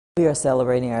We are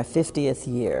celebrating our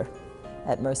 50th year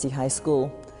at Mercy High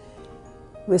School.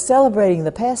 We're celebrating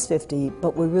the past 50,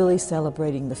 but we're really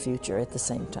celebrating the future at the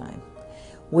same time.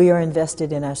 We are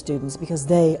invested in our students because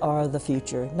they are the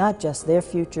future, not just their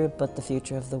future, but the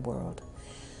future of the world.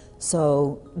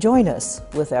 So join us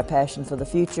with our passion for the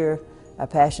future, our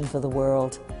passion for the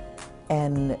world,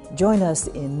 and join us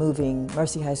in moving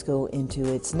Mercy High School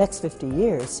into its next 50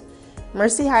 years.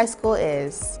 Mercy High School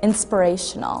is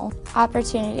inspirational,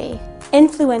 opportunity,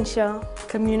 influential,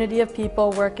 community of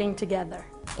people working together,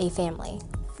 a family,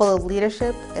 full of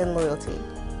leadership and loyalty.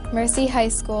 Mercy High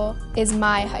School is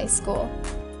my high school.